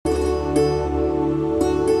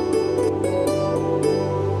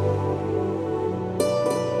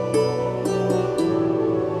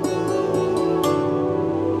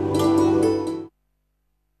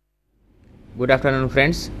Good afternoon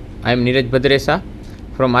friends. I am Niraj Bhadresha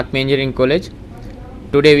from Atmiya Engineering College.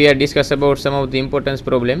 Today we are discuss about some of the importance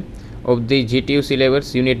problem of the GTU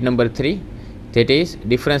syllabus unit number 3, that is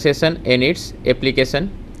differentiation and its application.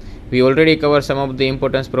 We already covered some of the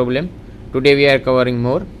importance problem. Today we are covering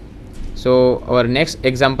more. So our next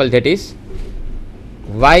example, that is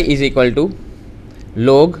y is equal to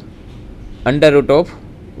log under root of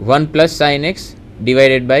 1 plus sin x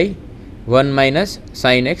divided by 1 minus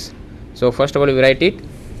sin x. So first of all we write it,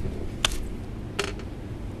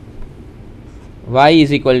 y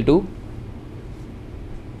is equal to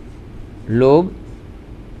log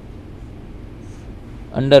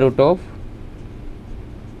under root of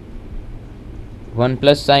 1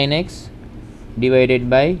 plus sin x divided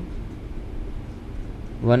by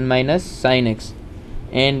 1 minus sin x,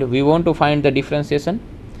 and we want to find the differentiation.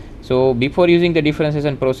 So before using the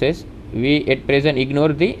differentiation process, we at present ignore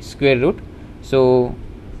the square root. So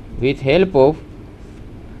with help of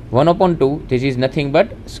 1 upon 2, this is nothing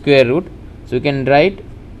but square root. So you can write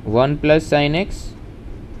 1 plus sin x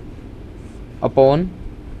upon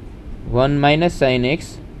 1 minus sin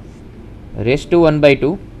x raised to 1 by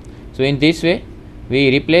 2. So in this way we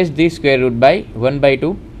replace the square root by 1 by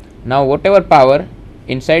 2. Now whatever power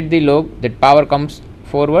inside the log, that power comes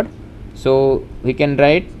forward. So we can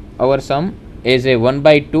write our sum as a 1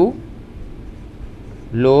 by 2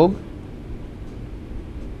 log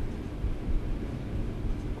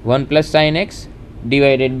 1 plus sin x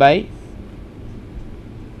divided by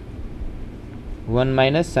 1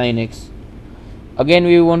 minus sin x. Again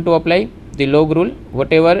we want to apply the log rule.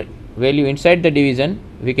 Whatever value inside the division,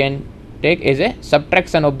 we can take as a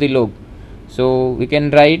subtraction of the log. So we can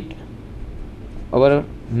write our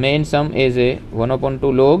main sum as a 1 upon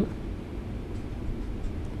 2 log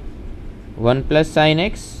 1 plus sin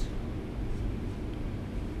x.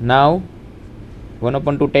 Now 1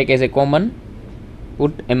 upon 2 take as a common,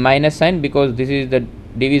 put a minus sign because this is the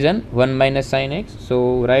division 1 minus sin x.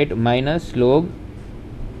 So write minus log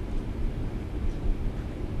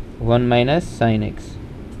 1 minus sin x.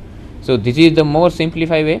 So this is the more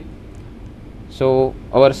simplified way. So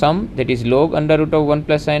our sum, that is log under root of 1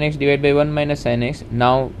 plus sin x divided by 1 minus sin x,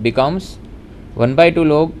 now becomes 1 by 2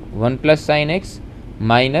 log 1 plus sin x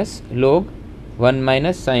minus log 1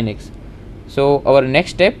 minus sin x. So our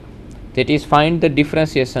next step, that is find the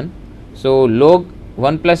differentiation. So log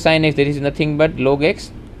 1 plus sin x, that is nothing but log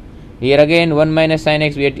x. Here again 1 minus sin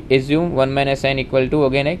x, we assume 1 minus sin equal to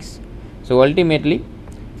again x. So ultimately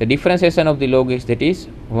the differentiation of the log x, that is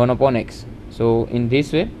 1 upon x. So in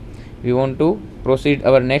this way we want to proceed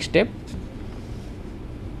our next step.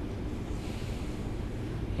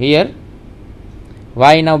 Here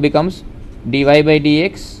y now becomes dy by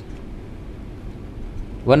dx,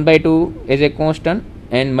 1 by 2 as a constant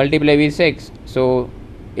and multiply with x. So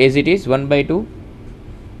as it is 1 by 2.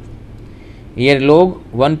 Here log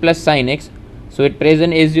 1 plus sin x. So at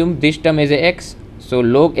present assume this term as a x. So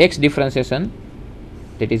log x differentiation,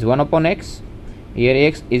 that is 1 upon x. Here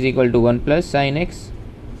x is equal to 1 plus sin x,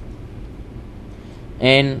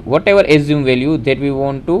 and whatever assume value that we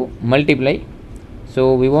want to multiply.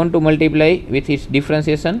 So we want to multiply with its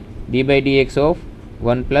differentiation d by dx of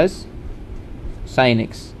 1 plus sin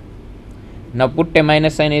x. Now put a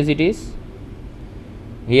minus sign as it is.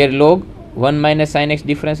 Here log 1 minus sin x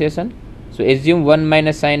differentiation. So assume 1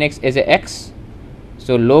 minus sin x as a x.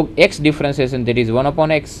 So log x differentiation, that is 1 upon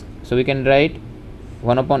x. So we can write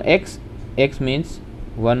 1 upon x. X means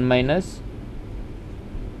 1 minus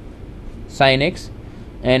sin x,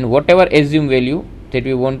 and whatever assume value that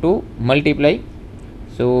we want to multiply.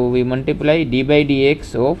 So we multiply d by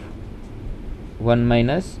dx of 1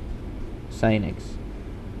 minus sin x.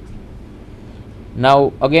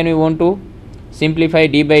 Now again we want to simplify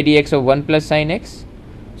d by dx of 1 plus sin x.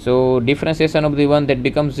 So differentiation of the 1, that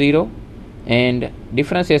becomes 0, and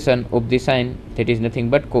differentiation of the sin, that is nothing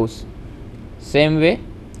but cos. Same way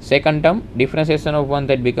second term, differentiation of 1,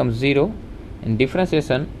 that becomes 0, and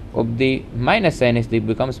differentiation of the minus sin x, that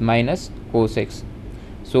becomes minus cos x.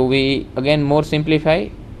 So we again more simplify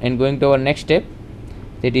and going to our next step,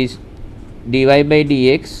 that is dy by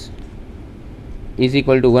dx is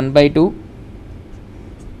equal to 1 by 2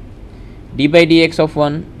 d by dx of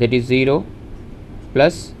 1, that is 0,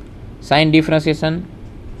 plus sin differentiation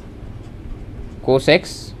cos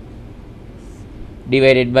x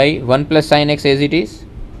divided by 1 plus sin x as it is.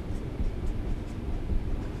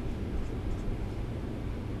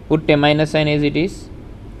 Put a minus sign as it is.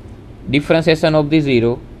 Differentiation of the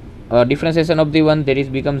 0, differentiation of the 1, that is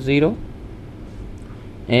becomes 0,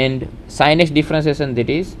 and sin x differentiation, that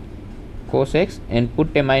is cos x, and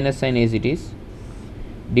put a minus sign as it is,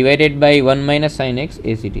 divided by 1 minus sin x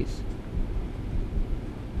as it is.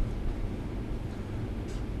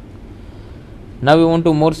 Now we want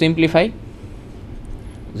to more simplify.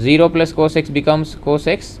 0 plus cos x becomes cos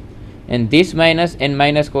x, and this minus and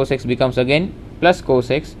minus cos x becomes again plus cos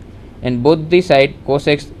x, and both the side cos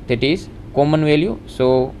x, that is common value.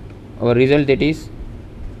 So our result, that is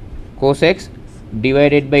cos x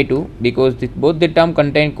divided by 2, because both the term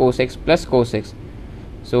contain cos x plus cos x.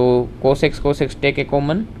 So cos x take a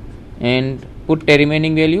common and put a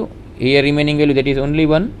remaining value. Here remaining value, that is only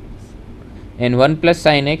 1, and 1 plus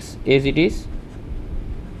sin x as it is.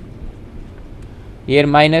 Here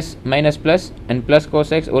minus plus, and plus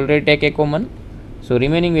cos x already take a common. So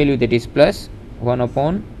remaining value, that is plus 1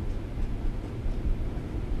 upon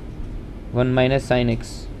 1 minus sin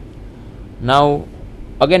x. Now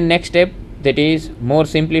again next step, that is more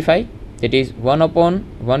simplify, that is 1 upon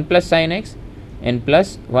 1 plus sin x and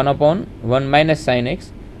plus 1 upon 1 minus sin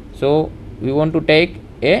x. So we want to take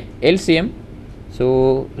a LCM.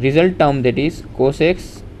 So result term, that is cos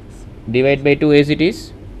x divided by 2 as it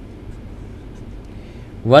is,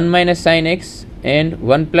 1 minus sin x and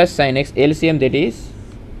 1 plus sin x, LCM, that is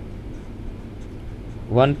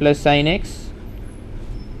 1 plus sin x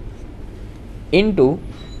into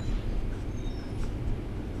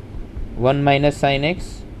 1 minus sin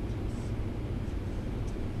x,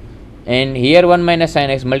 and here 1 minus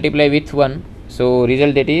sin x multiply with 1. So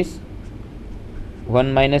result, that is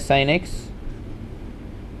 1 minus sin x.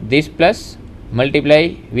 This plus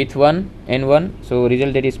multiply with 1 and 1, so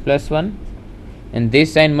result, that is plus 1, and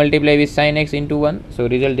this sign multiply with sin x into 1, so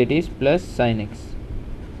result, that is plus sin x.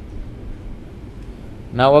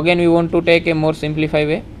 Now again we want to take a more simplified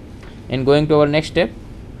way and going to our next step,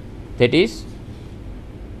 that is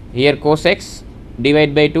here cos x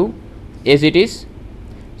divided by 2 as it is.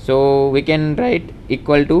 So we can write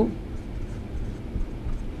equal to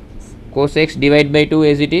cos x divided by 2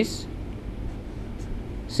 as it is.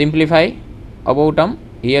 Simplify above term,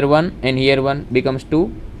 here 1 and here 1 becomes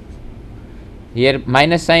 2. Here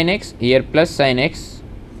minus sin x, here plus sin x,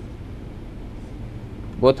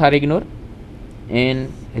 both are ignored,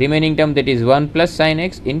 and remaining term, that is 1 plus sin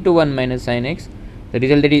x into 1 minus sin x. The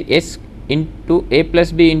result, that is s into a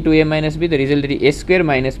plus b into a minus b, the result, that is a square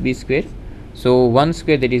minus b square. So 1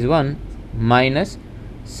 square, that is 1 minus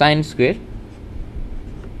sin square.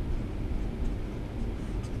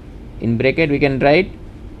 In bracket we can write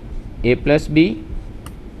a plus b,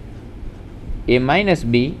 a minus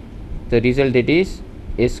b, the result, that is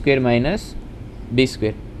a square minus b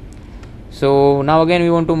square. So now again we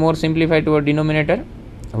want to more simplify to our denominator,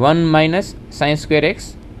 1 minus sin square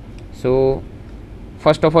x. So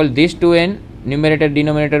first of all, these two and numerator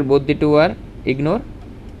denominator, both the two are ignore.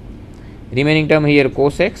 Remaining term here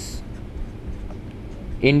cos x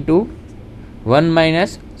into 1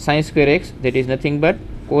 minus sin square x, that is nothing but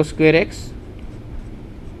cos square x,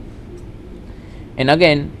 and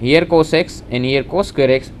again here cos x and here cos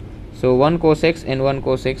square x. So 1 cos x and 1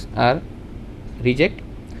 cos x are reject,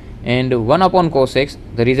 and 1 upon cos x,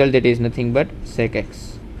 the result, that is nothing but sec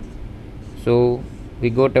x. So we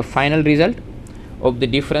got a final result of the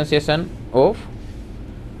differentiation of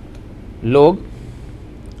log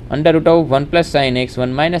under root of 1 plus sin x,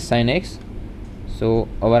 1 minus sin x. So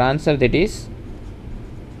our answer, that is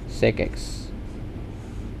sec x.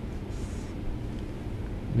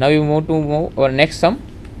 Now we move to our next sum.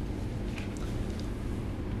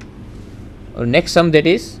 Our next sum, that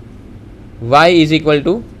is y is equal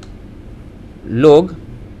to log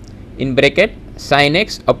in bracket sin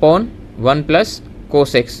x upon 1 plus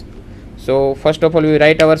cos x. So first of all we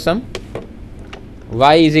write our sum.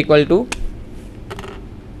 Y is equal to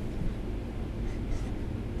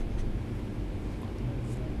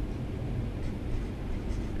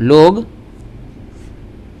log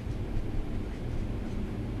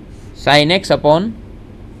sin x upon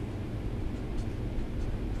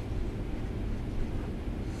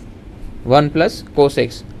 1 plus cos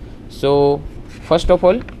x. So first of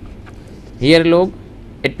all, here log,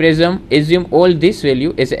 at present assume all this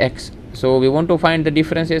value as x. So we want to find the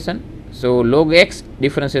differentiation. So log x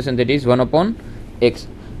differentiation, that is 1 upon x.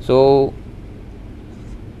 So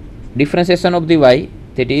differentiation of the y,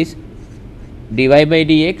 that is dy by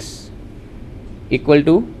dx equal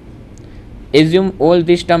to, assume all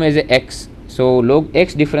this term as a x. So log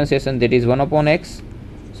x differentiation, that is 1 upon x.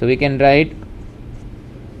 So we can write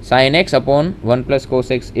sin x upon 1 plus cos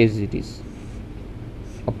x as it is,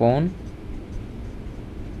 upon,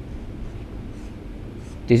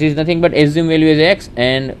 this is nothing but assume value as x,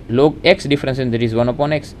 and log x differentiation, that is 1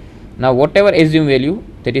 upon x. Now whatever assume value,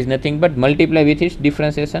 that is nothing but multiply with its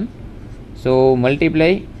differentiation. So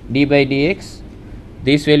multiply d by dx,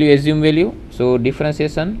 this value assume value, so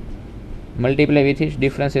differentiation multiply with its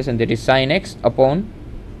differentiation, that is sin x upon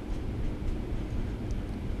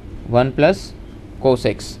 1 plus cos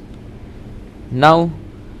x. Now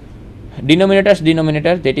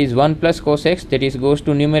denominator, that is 1 plus cos x, that is goes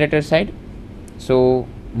to numerator side. So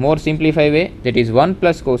more simplified way, that is 1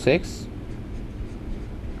 plus cos x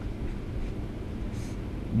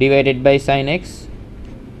divided by sin x.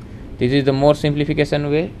 This is the more simplification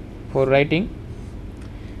way for writing.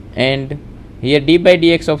 And here d by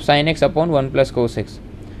dx of sin x upon 1 plus cos x.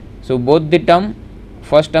 So both the term,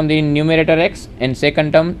 first term in numerator x and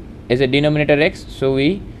second term as a denominator x. So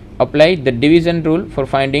we apply the division rule for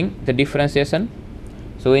finding the differentiation.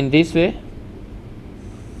 So in this way,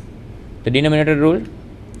 the denominator rule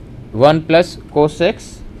 1 plus cos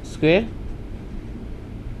x square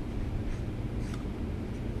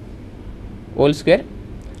whole square.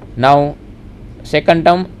 Now second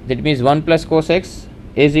term, that means 1 plus cos x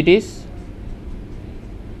as it is,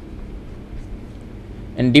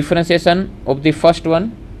 and differentiation of the first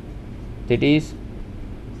one, that is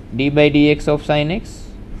d by dx of sin x,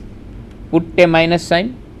 put a minus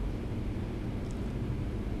sign,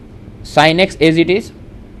 sin x as it is,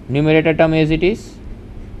 numerator term as it is,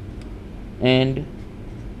 and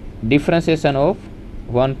differentiation of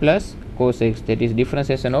 1 plus cos x, that is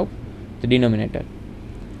differentiation of the denominator.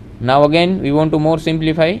 Now again we want to more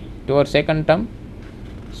simplify to our second term.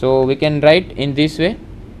 So we can write in this way,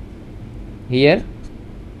 here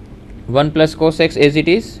 1 plus cos x as it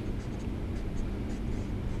is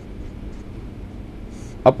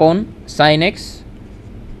upon sin x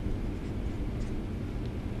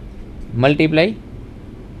multiply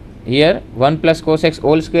here 1 plus cos x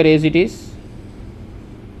whole square as it is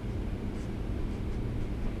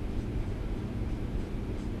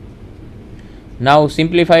now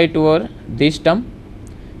simplify to our this term.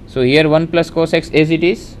 So here 1 plus cos x as it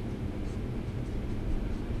is,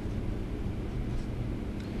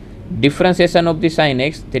 differentiation of the sin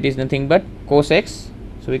x, that is nothing but cos x.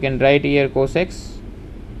 So we can write here cos x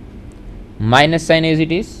minus sin as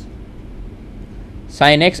it is,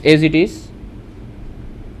 sin x as it is,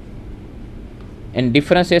 and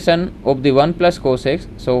differentiation of the 1 plus cos x.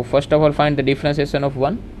 So first of all find the differentiation of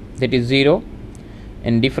 1, that is 0,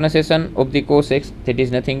 and differentiation of the cos x, that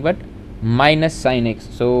is nothing but minus sin x.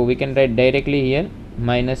 So we can write directly here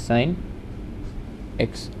minus sin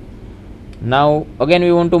x. Now again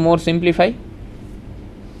we want to more simplify,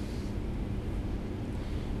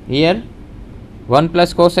 here 1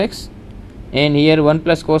 plus cos x and here 1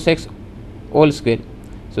 plus cos x whole square.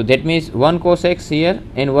 So that means 1 cos x here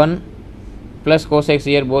and 1 plus cos x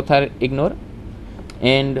here, both are ignored,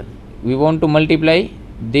 and we want to multiply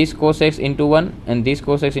this cos x into 1 and this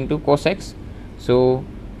cos x into cos x. So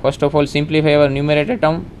first of all simplify our numerator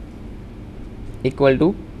term, equal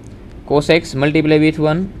to cos x multiply with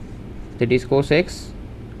 1, that is cos x,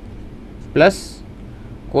 plus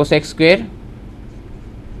cos x square,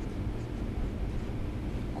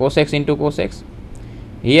 cos x into cos x,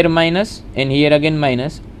 here minus and here again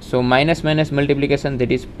minus. So minus minus multiplication,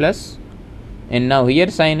 that is plus, and now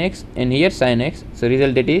here sin x and here sin x. So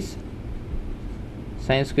result, that is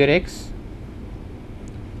sin square x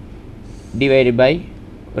divided by,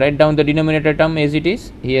 write down the denominator term as it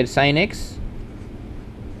is, here sin x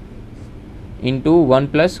into 1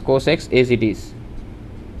 plus cos x as it is.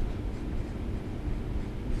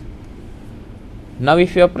 Now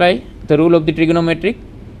if you apply the rule of the trigonometric,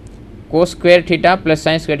 cos square theta plus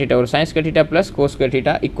sin square theta, or sin square theta plus cos square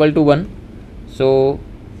theta equal to 1. So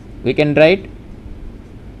we can write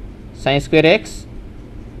sin square x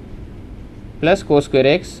plus cos square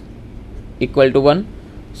x equal to 1.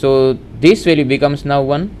 So this value becomes now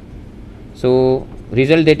 1. So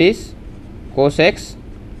result, that is cos x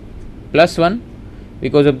plus 1,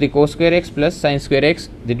 because of the cos square x plus sin square x,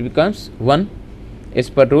 that becomes 1 as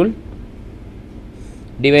per rule,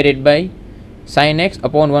 divided by sin x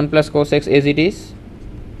upon 1 plus cos x as it is,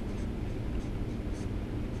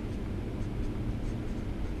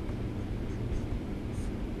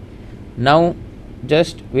 now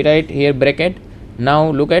just we write here bracket.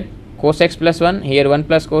 Now look at cos x plus 1, here 1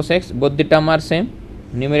 plus cos x, both the term are same,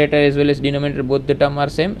 numerator as well as denominator, both the term are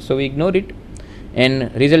same, so we ignore it,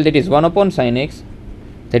 and result, that is 1 upon sin x,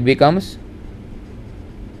 that becomes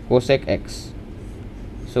cosec x.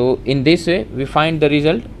 So in this way we find the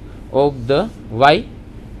result of the y,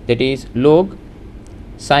 that is log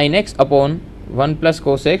sin x upon 1 plus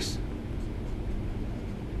cos x,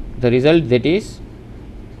 the result, that is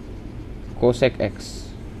cosec x.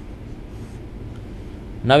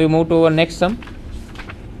 Now we move to our next sum.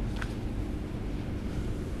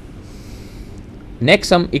 Next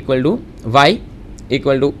sum equal to y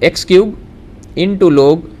equal to x cube into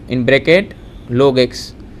log in bracket log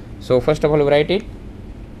x. So first of all we write it,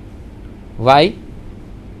 y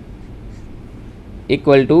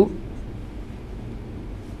equal to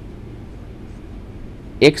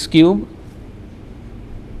x cube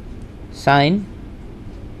sine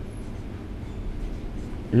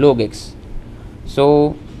log x.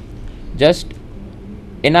 So just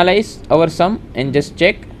analyze our sum and just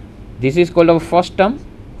check. This is called our first term,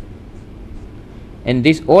 and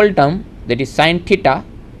this whole term, that is sin theta,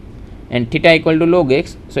 and theta equal to log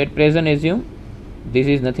x. So at present assume this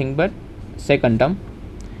is nothing but second term.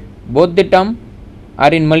 Both the term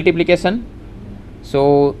are in multiplication.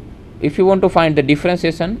 So if you want to find the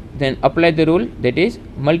differentiation, then apply the rule, that is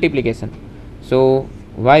multiplication. So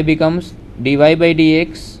y becomes dy by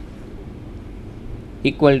dx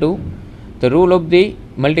equal to the rule of the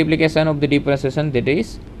multiplication of the differentiation, that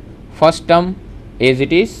is first term as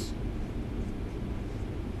it is,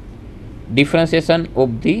 differentiation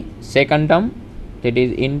of the second term, that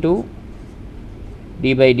is into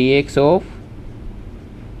d by dx of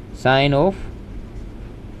sine of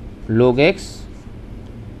log x,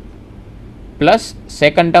 plus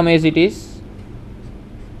second term as it is,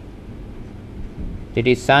 that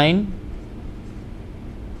is sine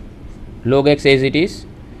log x as it is,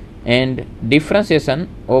 and differentiation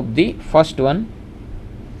of the first one,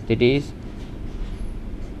 that is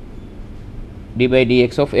d by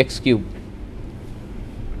dx of x cube.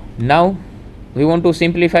 Now we want to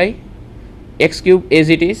simplify x cube as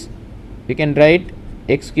it is. We can write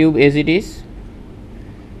x cube as it is,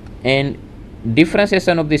 and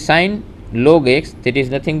differentiation of the sine log x, that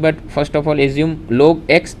is nothing but, first of all assume log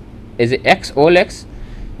x as a x whole x,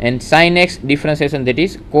 and sin x differentiation, that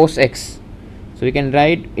is cos x. So we can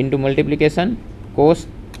write into multiplication cos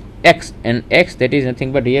x, and x, that is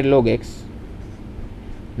nothing but here log x.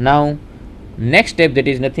 Now next step, that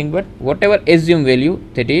is nothing but whatever assume value,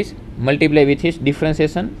 that is multiply with its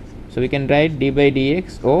differentiation. So we can write d by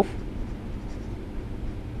dx of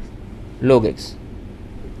log x.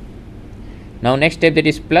 Now next step, that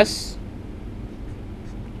is plus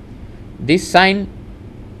this sine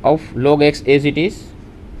of log x as it is,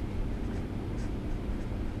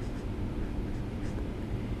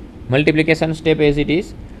 multiplication step as it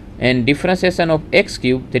is, and differentiation of x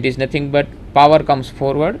cube, that is nothing but power comes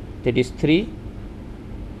forward, that is 3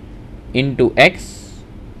 into x,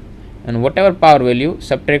 and whatever power value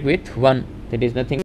subtract with 1, that is nothing